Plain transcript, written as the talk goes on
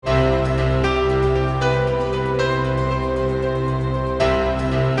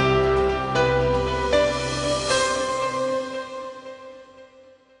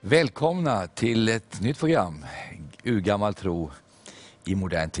Välkomna till ett nytt program, Urgammal tro i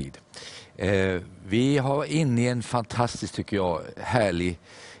modern tid. Vi har inne i en fantastisk, tycker jag, härlig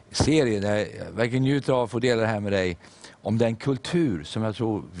serie där jag verkligen njuter av att få dela det här med dig om den kultur som jag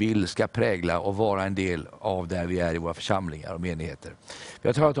tror ska prägla och vara en del av där vi är i våra församlingar och menigheter. Vi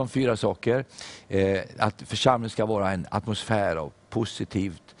har talat om 4 saker. Att församlingen ska vara en atmosfär av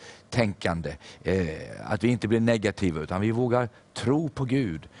positivt tänkande. Att vi inte blir negativa utan vi vågar tro på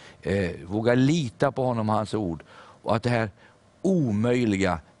Gud. Vågar lita på honom och hans ord. Och att det här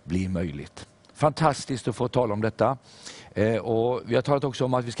omöjliga blir möjligt. Fantastiskt att få tala om detta. Och vi har talat också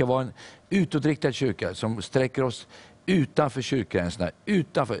om att vi ska vara en utåtriktad kyrka som sträcker oss utanför kyrkgränserna,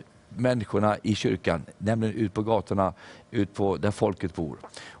 utanför människorna i kyrkan, nämligen ut på gatorna, ut på där folket bor.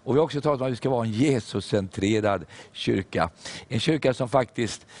 Och vi har också talat om att vi ska vara en Jesus-centrerad kyrka. En kyrka som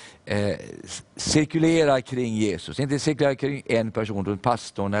faktiskt cirkulerar kring Jesus. Inte cirkulerar kring en person, runt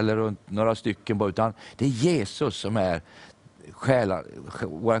pastorn eller runt några stycken bara, utan det är Jesus som är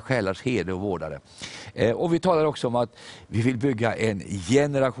våra själars herde och vårdare. Och vi talar också om att vi vill bygga en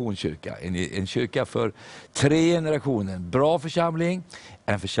generationskyrka. En kyrka för 3 generationer. En bra församling,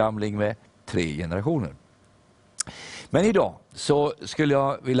 en församling med 3 generationer. Men idag så skulle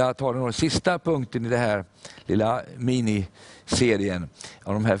jag vilja ta den sista punkten i det här lilla miniserien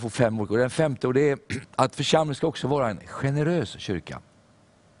av de här 5 år. Och den 5:e, och det är att församlingen ska också vara en generös kyrka.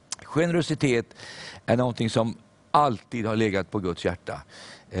 Generositet är någonting som alltid har legat på Guds hjärta.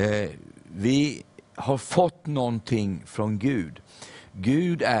 Vi har fått någonting från Gud.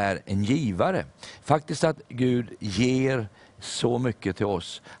 Gud är en givare. Faktiskt att Gud ger så mycket till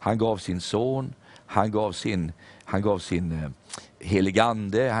oss. Han gav sin son, han gav sin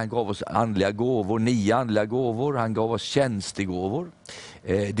heligande, han gav oss andliga gåvor, 9 andliga gåvor, han gav oss tjänstegåvor.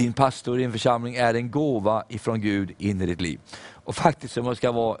 Din pastor i din församling är en gåva ifrån Gud in i ditt liv. Och faktiskt, om jag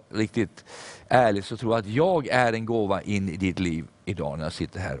ska vara riktigt ärlig, så tror jag att jag är en gåva in i ditt liv idag när jag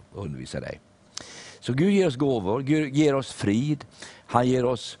sitter här och undervisar dig. Så Gud ger oss gåvor, Gud ger oss frid, han ger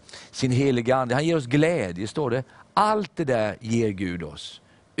oss sin heliga ande, han ger oss glädje, står det. Allt det där ger Gud oss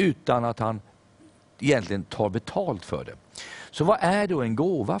utan att han egentligen tar betalt för det. Så vad är då en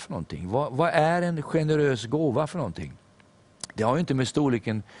gåva för någonting? Vad är en generös gåva för någonting? Det har ju inte med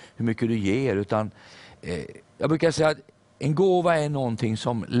storleken hur mycket du ger, utan jag brukar säga att en gåva är någonting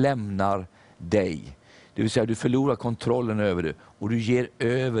som lämnar dig. Det vill säga du förlorar kontrollen över det och du ger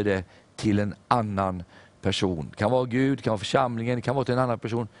över det till en annan person. Det kan vara Gud, det kan vara församlingen, det kan vara till en annan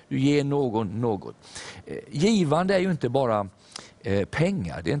person. Du ger någon något. Givande är ju inte bara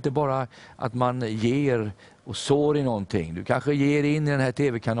pengar. Det är inte bara att man ger och sår i någonting. Du kanske ger in i den här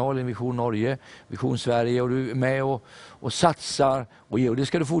tv-kanalen Vision Norge, Vision Sverige, och du är med och satsar och ger. Och det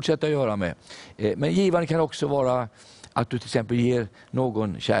ska du fortsätta göra med. Men givande kan också vara att du till exempel ger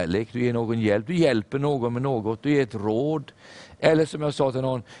någon kärlek, du ger någon hjälp, du hjälper någon med något, du ger ett råd. Eller som jag sa till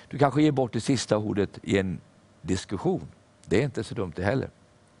någon, du kanske ger bort det sista ordet i en diskussion. Det är inte så dumt det heller.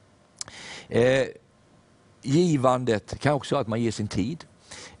 Givandet kan också vara att man ger sin tid.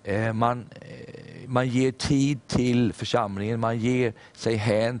 Man ger tid till församlingen, man ger sig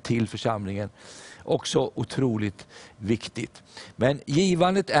hän till församlingen. Också otroligt viktigt. Men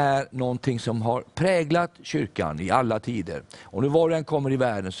givandet är någonting som har präglat kyrkan i alla tider. Och nu var den kommer i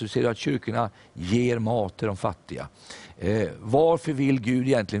världen så ser du att kyrkorna ger mat till de fattiga. Varför vill Gud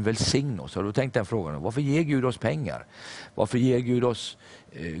egentligen välsigna oss? Har du tänkt den frågan? Varför ger Gud oss pengar? Varför ger Gud oss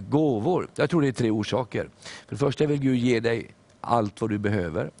gåvor? Jag tror det är 3 orsaker. För det första vill Gud ge dig allt vad du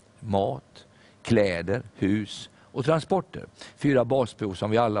behöver. Mat, kläder, hus och transporter. 4 basbehov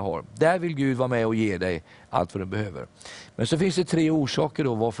som vi alla har. Där vill Gud vara med och ge dig allt vad du behöver. Men så finns det 3 orsaker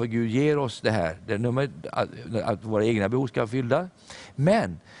då varför Gud ger oss det här. Det är att våra egna behov ska vara fyllda.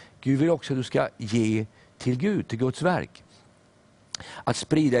 Men Gud vill också att du ska ge till Gud, till Guds verk. Att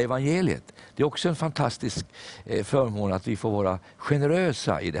sprida evangeliet. Det är också en fantastisk förmån att vi får vara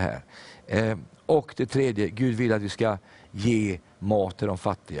generösa i det här. Och det 3, Gud vill att vi ska ge mat till de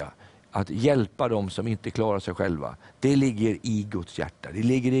fattiga. Att hjälpa dem som inte klarar sig själva. Det ligger i Guds hjärta. Det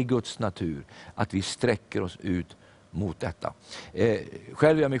ligger i Guds natur. Att vi sträcker oss ut mot detta.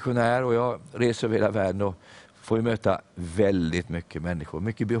 Själv är jag missionär och jag reser över hela världen och får ju möta väldigt mycket människor.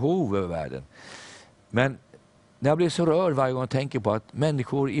 Mycket behov över världen. Men när jag blir så rörd varje gång jag tänker på att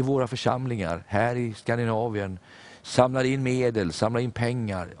människor i våra församlingar här i Skandinavien samlar in medel, samlar in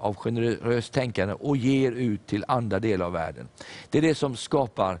pengar av generöst tänkande och ger ut till andra delar av världen. Det är det som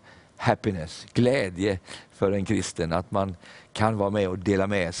skapar happiness, glädje för en kristen, att man kan vara med och dela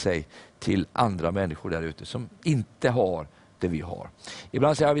med sig till andra människor där ute som inte har det vi har.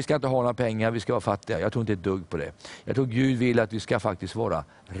 Ibland säger jag att vi ska inte ha några pengar, vi ska vara fattiga. Jag tror inte ett dugg på det. Jag tror Gud vill att vi ska faktiskt vara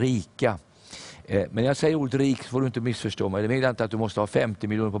rika. Men när jag säger ordet rik får du inte missförstå mig. Det menar inte att du måste ha 50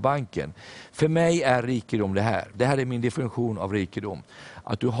 miljoner på banken. För mig är rikedom det här. Det här är min definition av rikedom.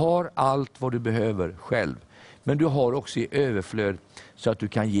 Att du har allt vad du behöver själv. Men du har också i överflöd så att du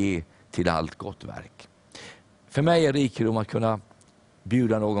kan ge till allt gott verk. För mig är rikedom att kunna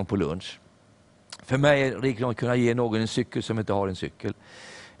bjuda någon på lunch. För mig är rikedom att kunna ge någon en cykel som inte har en cykel.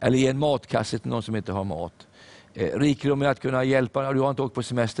 Eller ge en matkasse till någon som inte har mat. Rikedom är att kunna hjälpa, du har inte åkt på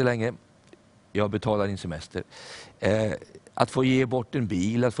semester länge. Jag betalar din semester. Att få ge bort en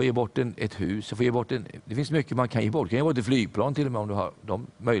bil, att få ge bort ett hus. Att få ge bort det finns mycket man kan ge bort. Du kan ge bort ett flygplan till och med om du har de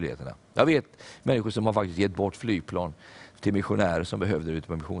möjligheterna. Jag vet människor som har faktiskt gett bort flygplan till missionärer som behövde det ute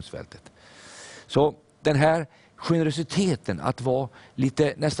på missionsfältet. Så den här generositeten, att vara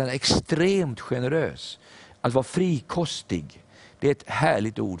lite nästan extremt generös, att vara frikostig, det är ett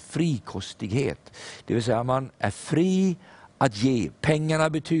härligt ord, frikostighet. Det vill säga man är fri att ge. Pengarna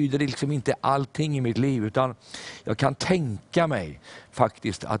betyder liksom inte allting i mitt liv, utan jag kan tänka mig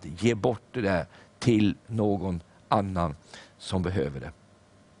faktiskt att ge bort det där till någon annan som behöver det.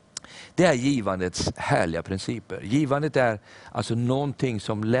 Det är givandets härliga principer. Givandet är alltså någonting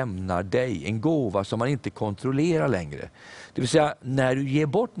som lämnar dig, en gåva som man inte kontrollerar längre. Det vill säga, när du ger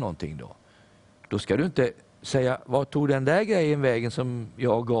bort någonting då ska du inte säga, vad tog den där grejen vägen som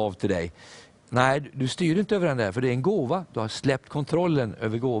jag gav till dig? Nej, du styr inte över den där, för det är en gåva. Du har släppt kontrollen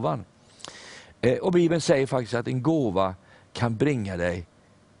över gåvan. Och Bibeln säger faktiskt att en gåva kan bringa dig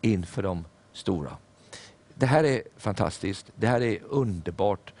inför de stora. Det här är fantastiskt. Det här är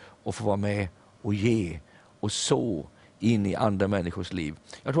underbart att få vara med och ge och så in i andra människors liv.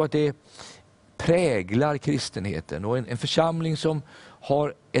 Jag tror att det präglar kristenheten, och en församling som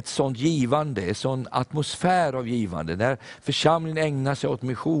har ett sånt givande, en sån atmosfär av givande, när församlingen ägnar sig åt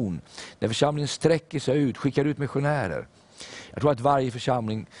mission, när församlingen sträcker sig ut, skickar ut missionärer. Jag tror att varje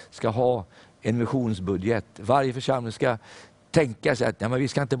församling ska ha en missionsbudget. Varje församling ska tänka sig att men vi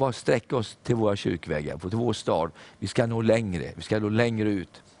ska inte bara sträcka oss till våra kyrkvägar, till vår stad. Vi ska nå längre, vi ska nå längre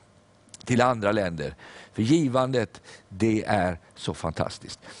ut till andra länder. För givandet, det är så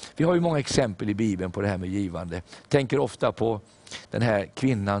fantastiskt. Vi har ju många exempel i Bibeln på det här med givande. Tänker ofta på den här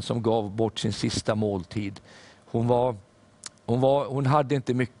kvinnan som gav bort sin sista måltid. Hon hade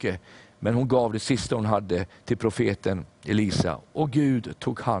inte mycket, men hon gav det sista hon hade till profeten Elisa. Och Gud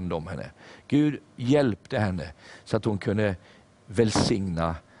tog hand om henne. Gud hjälpte henne så att hon kunde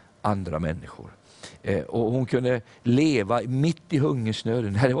välsigna andra människor. Och hon kunde leva mitt i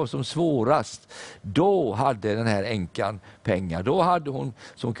hungersnöden när det var som svårast. Då hade den här änkan pengar. Då hade hon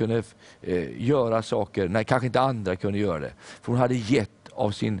som kunde göra saker när kanske inte andra kunde göra det. För hon hade gett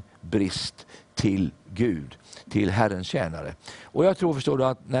av sin brist till Gud, till Herrens tjänare. Och jag tror, förstår du,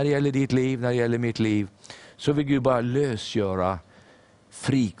 att när det gäller ditt liv, när det gäller mitt liv, så vill Gud bara lösgöra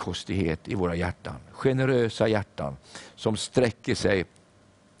frikostighet i våra hjärtan. Generösa hjärtan som sträcker sig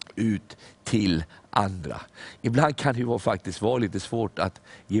ut till andra. Ibland kan det faktiskt vara lite svårt att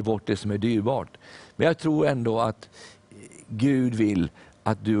ge bort det som är dyrbart. Men jag tror ändå att Gud vill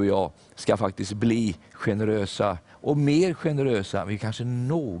att du och jag ska faktiskt bli generösa, och mer generösa än vi kanske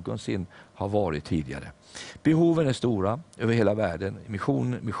någonsin har varit tidigare. Behoven är stora över hela världen.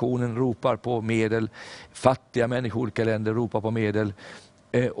 Missionen ropar på medel. Fattiga människor i olika länder ropar på medel.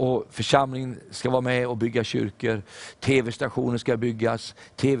 Och församlingen ska vara med och bygga kyrkor. TV-stationer ska byggas.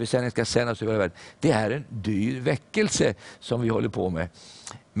 TV-sändningar ska sändas över världen. Det är en dyr väckelse som vi håller på med.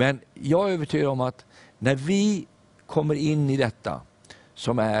 Men jag är övertygad om att när vi kommer in i detta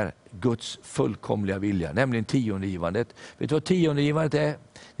som är Guds fullkomliga vilja, nämligen tiondegivandet. Vet du vad tiondegivandet är?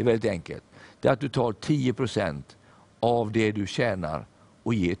 Det är väldigt enkelt. Det är att du tar 10% av det du tjänar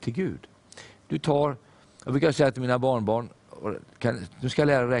och ger till Gud. Jag brukar säga till mina barnbarn, nu ska jag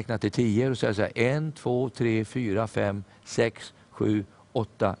lära räkna till 10 och säga så här: 1, 2, 3, 4, 5, 6, 7,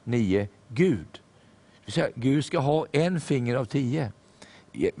 8, 9, Gud. Gud ska ha en finger av 10.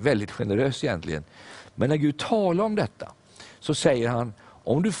 Väldigt generös egentligen. Men när Gud talar om detta så säger han,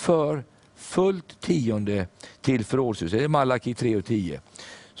 om du för fullt tionde till förrådshuset, det är Malaki 3 och 10,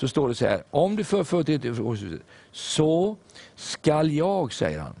 så står det så här: om du för fullt tionde till förrådshuset, så skall jag,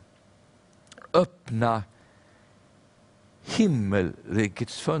 säger han, öppna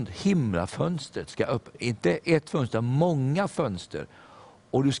himlafönstret ska upp, inte ett fönster, många fönster,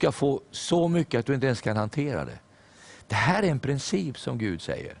 och du ska få så mycket att du inte ens kan hantera det. Det här är en princip som Gud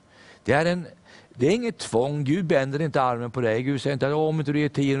säger. Det är inget tvång. Gud bänder inte armen på dig. Gud säger inte att om inte du ger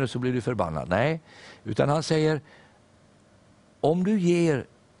 10 så blir du förbannad. Nej, utan han säger, om du ger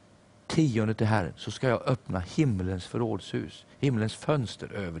tionde till Herren, så ska jag öppna himmelens förrådshus, himmelens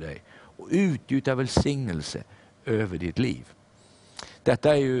fönster över dig och utgjuta välsignelse över ditt liv.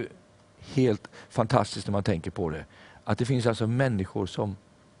 Detta är ju helt fantastiskt när man tänker på det. Att det finns alltså människor som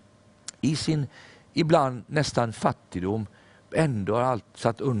i sin ibland nästan fattigdom ändå har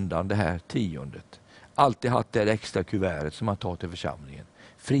satt undan det här tiondet. Alltid haft det extra kuvertet som man tar till församlingen.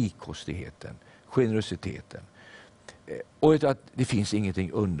 Frikostigheten, generositeten. Och att det finns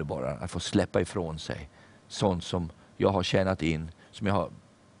ingenting underbarare att få släppa ifrån sig sånt som jag har tjänat in, som jag har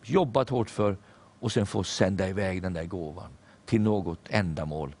jobbat hårt för, och sen få sända iväg den där gåvan till något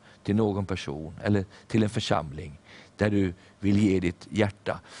ändamål, till någon person eller till en församling där du vill ge ditt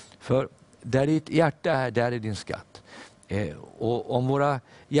hjärta. För där ditt hjärta är, där är din skatt. Och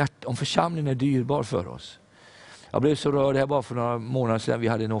om församlingen är dyrbar för oss. Jag blev så rörd här bara för några månader sedan. Vi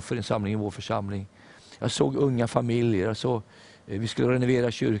hade en offerinsamling i vår församling. Jag såg unga familjer. Vi skulle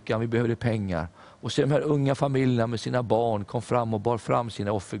renovera kyrkan, vi behövde pengar. Och så de här unga familjerna med sina barn kom fram och bar fram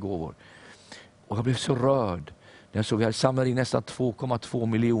sina offergåvor. Och jag blev så rörd när jag såg att vi hade samlat in nästan 2,2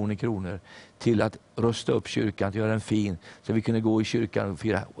 miljoner kronor till att rusta upp kyrkan, till att göra den fin, så vi kunde gå i kyrkan och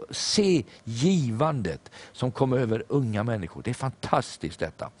fira. Se givandet som kom över unga människor. Det är fantastiskt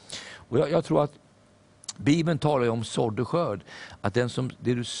detta. Och jag tror att Bibeln talar om sådd och skörd. Att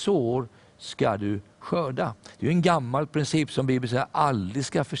det du sår ska du skörda. Det är en gammal princip som Bibeln säger aldrig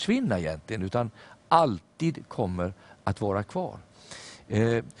ska försvinna egentligen, utan alltid kommer att vara kvar.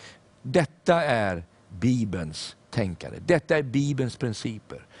 Detta är Bibelns tänkande. Detta är Bibelns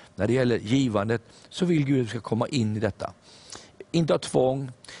principer. När det gäller givandet så vill Gud att du ska komma in i detta. Inte av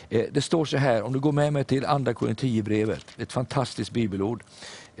tvång. Det står så här, om du går med mig till Andra Korinthierbrevet, ett fantastiskt bibelord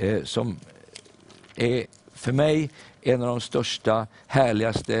som är för mig en av de största,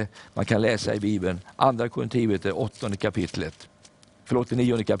 härligaste man kan läsa i Bibeln. Andra Korinthierbrevet, det 9:e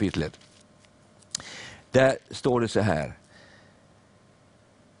kapitlet. Där står det så här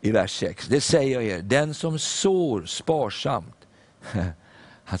i vers 6. Det säger jag er, den som sår sparsamt,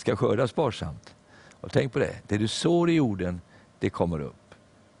 han ska skörda sparsamt. Och tänk på det du sår i jorden, det kommer upp.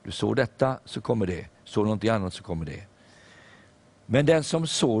 Du sår detta så kommer det, sår något annat så kommer det. Men den som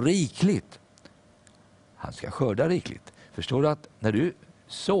sår rikligt, han ska skörda rikligt. Förstår du att när du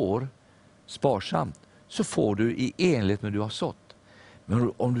sår sparsamt så får du i enlighet med det du har sått.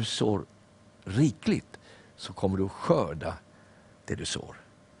 Men om du sår rikligt så kommer du att skörda det du sår.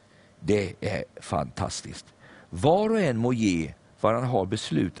 Det är fantastiskt. Var och en må ge vad han har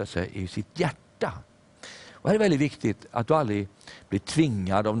beslutat sig i sitt hjärta. Och det är väldigt viktigt att du aldrig blir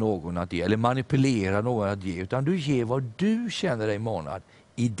tvingad av någon att ge eller manipulera någon att ge, utan du ger vad du känner dig manad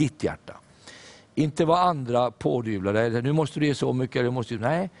i ditt hjärta. Inte vad andra pådyvlar dig. Nu måste du ge så mycket. Eller måste du,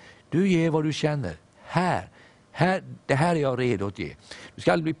 nej, du ger vad du känner. Det här är jag redo att ge. Du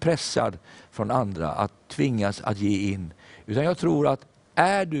ska aldrig bli pressad från andra att tvingas att ge in. Utan jag tror att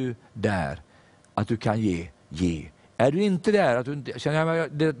är du där att du kan ge. Är du inte där att du inte känner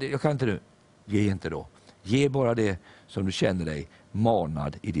jag kan inte nu. Ge inte då. Ge bara det som du känner dig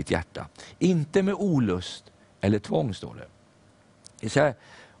manad i ditt hjärta. Inte med olust eller tvång, står det. Det är så här,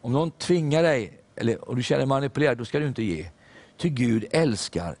 om någon tvingar dig eller om du känner dig manipulerad, då ska du inte ge. Ty Gud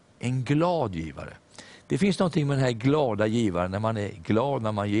älskar en glad givare. Det finns någonting med den här glada givaren, när man är glad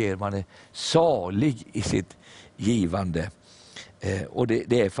när man ger, man är salig i sitt givande. Och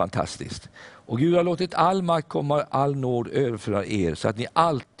det är fantastiskt. Och Gud har låtit all makt komma, all nåd överföra er, så att ni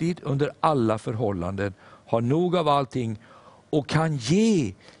alltid under alla förhållanden har nog av allting och kan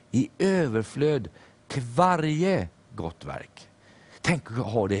ge i överflöd till varje gott verk. Tänk att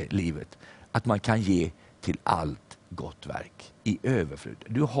ha det livet, att man kan ge till allt gott verk i överflöd.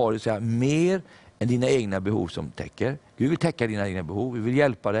 Du har så här mer än dina egna behov som täcker. Gud vill täcka dina egna behov. Vi vill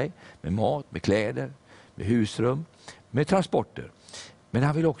hjälpa dig med mat, med kläder, med husrum, med transporter. Men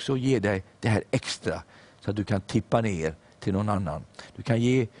han vill också ge dig det här extra så att du kan tippa ner till någon annan. Du kan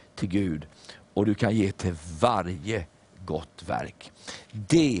ge till Gud och du kan ge till varje gott verk.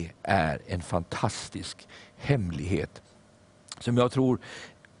 Det är en fantastisk hemlighet som jag tror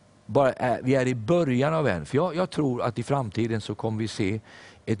vi är i början av en. För jag tror att i framtiden så kommer vi se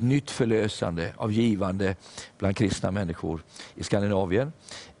ett nytt förlösande av givande bland kristna människor i Skandinavien.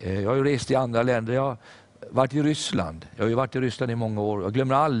 Jag har ju rest i andra länder. Jag har varit i Ryssland. Jag har ju varit i Ryssland i många år. Jag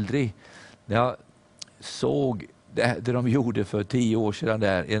glömmer aldrig när jag såg det de gjorde för 10 år sedan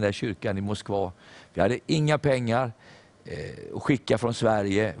där i den där kyrkan i Moskva. Vi hade inga pengar att skicka från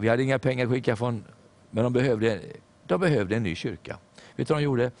Sverige. Vi hade inga pengar att skicka från, men de behövde en ny kyrka. Vet du vad de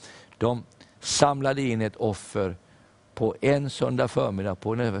gjorde? De samlade in ett offer på en söndag förmiddag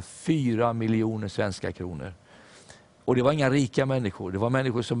på över 4 miljoner svenska kronor. Och det var inga rika människor. Det var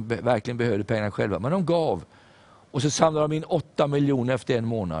människor som verkligen behövde pengarna själva. Men de gav. Och så samlade de in 8 miljoner efter en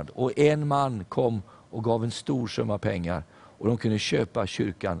månad. Och en man kom och gav en stor summa pengar. Och de kunde köpa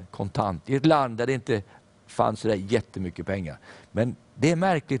kyrkan kontant. I ett land där det inte fanns så där jättemycket pengar. Men det är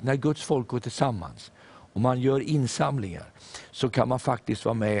märkligt när Guds folk går tillsammans. Och man gör insamlingar. Så kan man faktiskt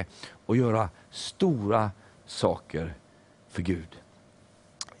vara med och göra stora saker för Gud.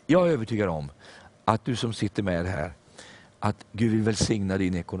 Jag är övertygad om att du som sitter med här, att Gud vill välsigna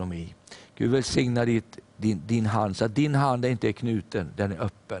din ekonomi. Gud vill välsigna din hand, så att din hand inte är knuten, den är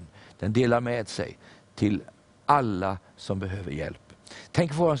öppen. Den delar med sig till alla som behöver hjälp.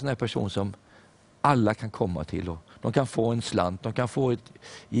 Tänk på en sån här person som alla kan komma till. Och de kan få en slant, de kan få ett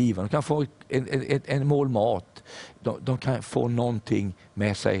givande, de kan få en mål mat. De kan få någonting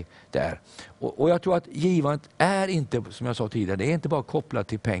med sig där. Och jag tror att givandet är inte, som jag sa tidigare, det är inte bara kopplat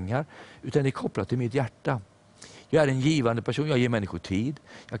till pengar, utan det är kopplat till mitt hjärta. Jag är en givande person, jag ger människor tid,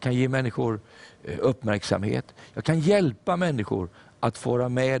 jag kan ge människor uppmärksamhet, jag kan hjälpa människor att få vara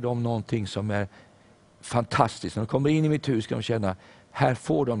med om någonting som är fantastiskt. När de kommer in i mitt hus kan de känna, här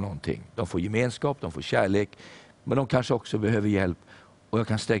får de någonting. De får gemenskap, de får kärlek, men de kanske också behöver hjälp och jag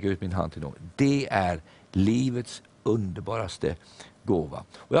kan sträcka ut min hand till dem. Det är livets underbaraste gåva.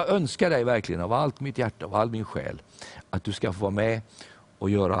 Och jag önskar dig verkligen av allt mitt hjärta, av all min själ, att du ska få vara med och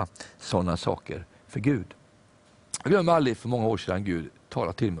göra sådana saker för Gud. Jag glömmer aldrig för många år sedan Gud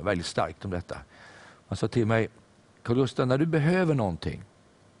talade till mig väldigt starkt om detta. Han sa till mig, Carl Gustaf, när du behöver någonting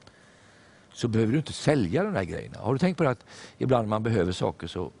så behöver du inte sälja de här grejerna. Har du tänkt på det att ibland man behöver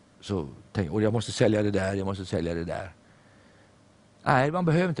saker så tänker och jag måste sälja det där, jag måste sälja det där. Nej, man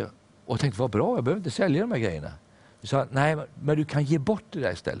behöver inte. Och jag tänkte, vad bra, jag behöver inte sälja de här grejerna. Du sa, nej, men du kan ge bort det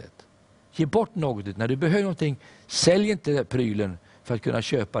där istället. Ge bort något. När du behöver någonting, sälj inte den prylen för att kunna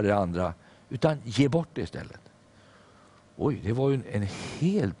köpa det andra, utan ge bort det istället. Oj, det var ju en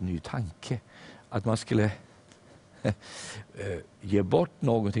helt ny tanke. Att man skulle ge bort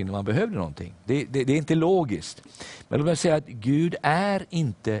någonting när man behövde någonting. Det är inte logiskt. Men låt mig säga att Gud är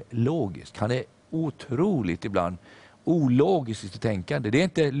inte logisk. Han är otroligt ibland ologiskt i sitt tänkande. Det är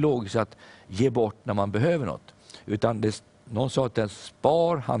inte logiskt att ge bort när man behöver något. Utan någon sa att den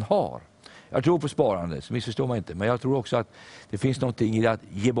spar han har. Jag tror på sparande, så missförstår man inte. Men jag tror också att det finns någonting i det att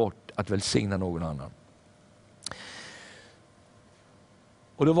ge bort, att välsigna någon annan.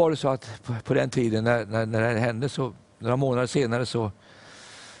 Och då var det så att på den tiden när det hände, så några månader senare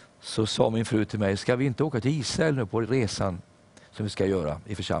så sa min fru till mig, ska vi inte åka till Israel nu på resan som vi ska göra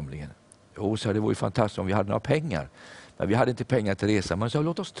i församlingen? Jo, så det var ju fantastiskt om vi hade några pengar. Men vi hade inte pengar till resan. Men så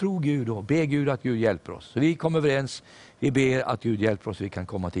låt oss tro Gud och be Gud att Gud hjälper oss. Så vi kom överens, vi ber att Gud hjälper oss så vi kan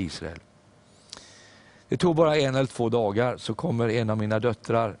komma till Israel. Det tog bara 1 eller 2 dagar så kommer en av mina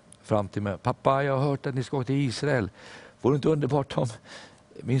döttrar fram till mig. Pappa, jag har hört att ni ska åka till Israel. Vore det inte underbart om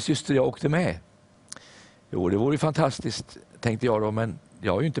min syster och jag åkte med? Jo, det vore ju fantastiskt, tänkte jag då, men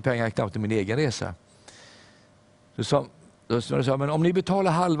jag har ju inte pengar knappt till min egen resa. Då sa, men om ni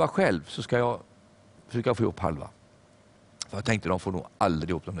betalar halva själv så ska jag försöka få ihop halva. För jag tänkte de får nog aldrig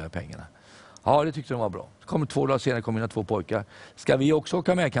ihop de där pengarna. Ja, det tyckte de var bra. Så kom 2 dagar senare kom mina 2 pojkar. Ska vi också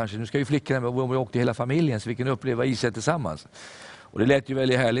åka med kanske? Nu ska ju flickorna med och vi åkte hela familjen så vi kan uppleva Israel tillsammans. Och det lät ju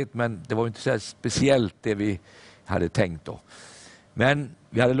väldigt härligt, men det var inte så speciellt det vi hade tänkt då. Men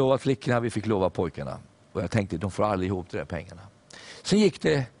vi hade lovat flickorna, vi fick lova pojkarna. Och jag tänkte, de får aldrig ihop de där pengarna. Sen gick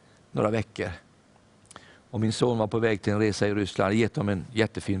det några veckor. Och min son var på väg till en resa i Ryssland. Jag hade gett dem en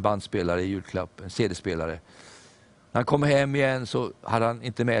jättefin bandspelare i julklapp, en CD-spelare. När han kom hem igen så hade han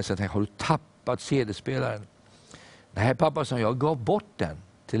inte med sig. Jag tänkte, har du tappat CD-spelaren? Nej pappa, sa jag gav bort den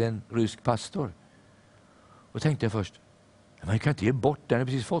till en rysk pastor. Och tänkte jag först, man kan inte ge bort den, jag har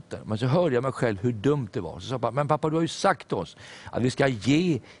precis fått den. Men så hörde jag mig själv hur dumt det var. Så sa jag, men pappa, du har ju sagt oss att vi ska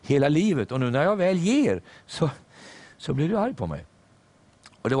ge hela livet. Och nu när jag väl ger så blir du arg på mig.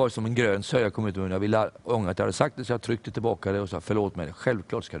 Och det var som en grön sörja kom ut. Jag ville ångra att jag hade sagt det, så jag tryckte tillbaka det och sa, förlåt mig,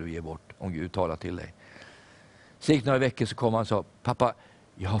 självklart ska du ge bort om Gud talar till dig. Så gick några veckor så kom han och sa, pappa,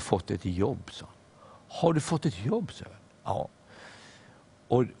 jag har fått ett jobb. Så. Har du fått ett jobb? Så? Ja.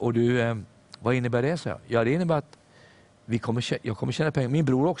 Och du, vad innebär det? Så? Ja, det innebär att jag kommer tjäna pengar. Min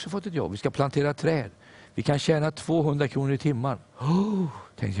bror har också fått ett jobb. Vi ska plantera träd. Vi kan tjäna 200 kronor i timmen.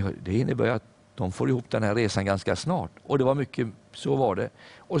 Tänkte jag, det innebär att de får ihop den här resan ganska snart. Och det var mycket, så var det.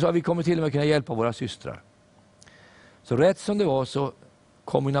 Och så har vi kommit till och med kunna hjälpa våra systrar. Så rätt som det var så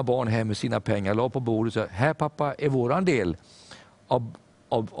kom mina barn hem med sina pengar, la på bordet och sa, här pappa är våran del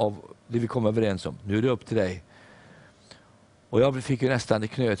av det vi kom överens om. Nu är det upp till dig. Och jag fick ju nästan det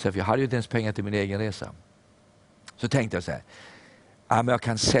knöt sig, för jag hade ju inte ens pengar till min egen resa. Så tänkte jag så här, men jag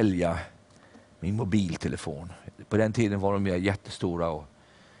kan sälja min mobiltelefon. På den tiden var de jättestora och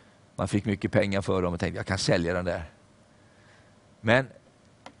man fick mycket pengar för dem och tänkte jag kan sälja den där. Men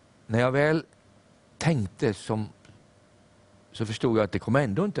när jag väl tänkte så förstod jag att det kommer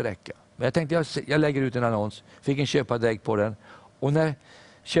ändå inte räcka. Men jag tänkte jag lägger ut en annons, fick en köpare direkt på den. Och när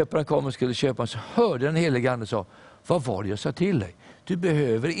köparen kom och skulle köpa den så hörde den helige ande och sa, vad var det jag sa till dig? Du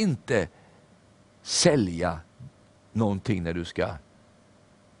behöver inte sälja någonting när du ska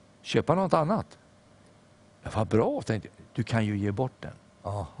köpa något annat. Det var bra, tänkte jag. Du kan ju ge bort den.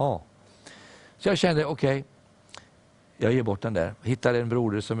 Aha. Så jag kände, okej, jag ger bort den där. Hittade en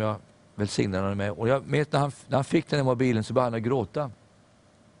broder som jag välsignade honom med. Och när han fick den i mobilen så började han gråta.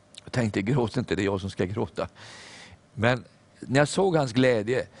 Jag tänkte, gråt inte, det är jag som ska gråta. Men när jag såg hans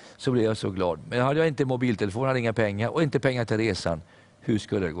glädje så blev jag så glad. Men hade jag inte mobiltelefon, hade inga pengar och inte pengar till resan. Hur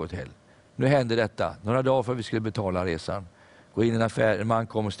skulle det gå till? Nu hände detta. Några dagar för att vi skulle betala resan. Gå in i en affär, en man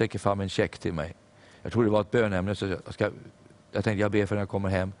kommer och sträcker fram en check till mig. Jag trodde det var ett bönämne så jag tänkte jag ber för när jag kommer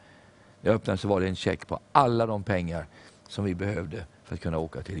hem. När jag öppnade så var det en check på alla de pengar som vi behövde för att kunna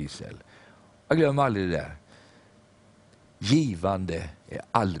åka till Israel. Jag glömmer aldrig det där. Givande är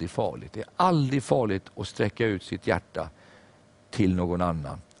aldrig farligt. Det är aldrig farligt att sträcka ut sitt hjärta till någon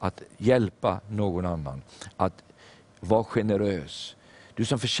annan. Att hjälpa någon annan. Att vara generös. Du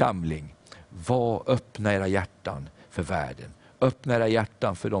som församling, öppna era hjärtan för världen. Öppna era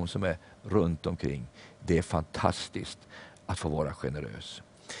hjärtan för de som är runt omkring. Det är fantastiskt att få vara generös.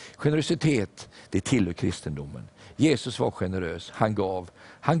 Generositet, det tillhör kristendomen. Jesus var generös, han gav.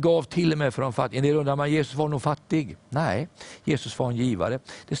 Han gav till och med för de fattiga. En del undrar, men Jesus var nog fattig. Nej, Jesus var en givare.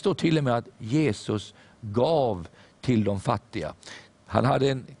 Det står till och med att Jesus gav till de fattiga. Han hade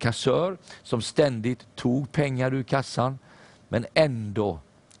en kassör som ständigt tog pengar ur kassan. Men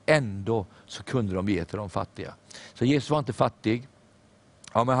ändå så kunde de ge till de fattiga. Så Jesus var inte fattig.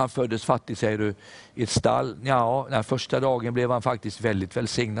 Ja, men han föddes fattig, säger du, i ett stall. Ja, den första dagen blev han faktiskt väldigt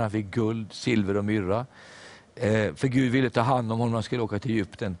välsignad. Han fick guld, silver och myrra. För Gud ville ta hand om honom när han skulle åka till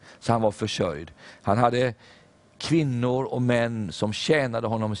Egypten. Så han var försörjd. Han hade kvinnor och män som tjänade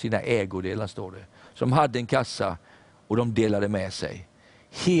honom med sina ägodelar, står det. Som hade en kassa och de delade med sig.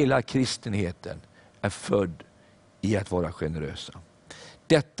 Hela kristenheten är född i att vara generösa.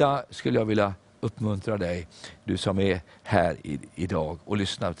 Detta skulle jag vilja uppmuntra dig, du som är här idag och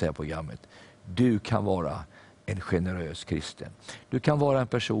lyssnar på det här programmet. Du kan vara en generös kristen. Du kan vara en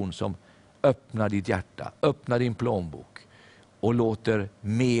person som öppnar ditt hjärta, öppnar din plånbok och låter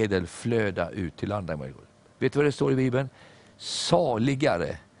medel flöda ut till andra människor. Vet du vad det står i Bibeln?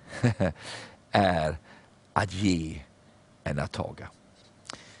 Saligare är att ge än att taga.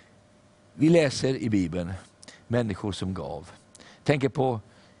 Vi läser i Bibeln människor som gav. Tänker på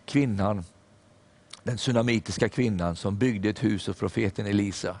kvinnan, den sunamitiska kvinnan som byggde ett hus åt profeten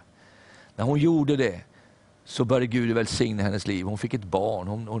Elisa. När hon gjorde det så började Gud välsigna hennes liv. Hon fick ett barn,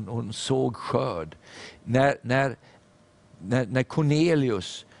 hon såg skörd. När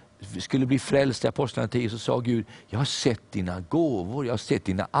Cornelius skulle bli frälst i Apostlarna 10 så sa Gud, jag har sett dina gåvor, jag har sett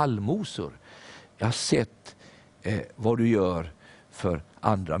dina allmosor. Jag har sett vad du gör för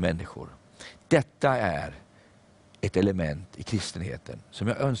andra människor. Detta är ett element i kristenheten som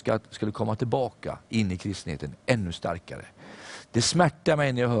jag önskar att skulle komma tillbaka in i kristenheten ännu starkare. Det smärtar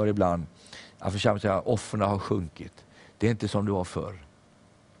mig när jag hör ibland att församlingen säger att offren har sjunkit. Det är inte som det var förr.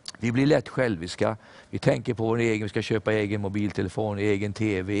 Vi blir lätt själviska. Vi tänker på vår egen, vi ska köpa egen mobiltelefon, egen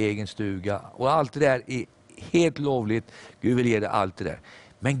tv, egen stuga. Och allt det där är helt lovligt. Gud vill ge dig allt det där.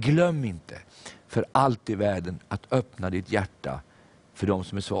 Men glöm inte för allt i världen att öppna ditt hjärta för de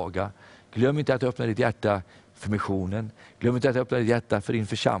som är svaga. Glöm inte att öppna ditt hjärta för missionen. Glöm inte att öppna ditt hjärta för din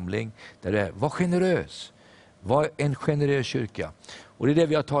församling. Där det är. Var generös. Var en generös kyrka. Och det är det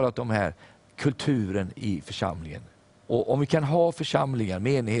vi har talat om här. Kulturen i församlingen. Och om vi kan ha församlingar,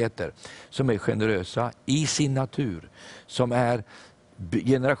 menigheter som är generösa i sin natur. Som är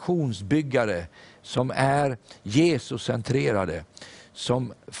generationsbyggare. Som är Jesus-centrerade.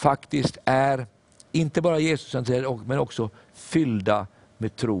 Som faktiskt är inte bara Jesus-centrerade men också fyllda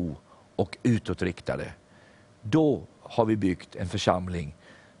med tro och utåtriktade. Då har vi byggt en församling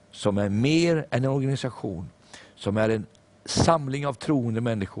som är mer än en organisation. Som är en samling av troende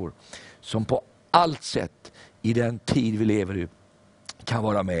människor som på allt sätt i den tid vi lever i kan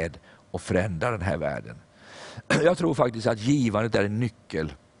vara med och förändra den här världen. Jag tror faktiskt att givandet är en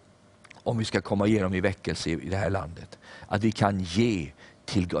nyckel om vi ska komma igenom i väckelse i det här landet. Att vi kan ge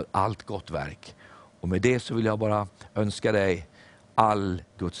till allt gott verk. Och med det så vill jag bara önska dig all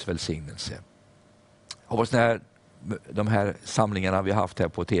Guds välsignelse. Hoppas de här samlingarna vi har haft här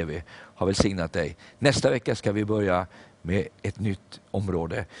på TV har välsignat dig. Nästa vecka ska vi börja med ett nytt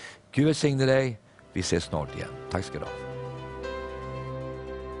område. Gud välsigne dig. Vi ses snart igen. Tack ska du ha.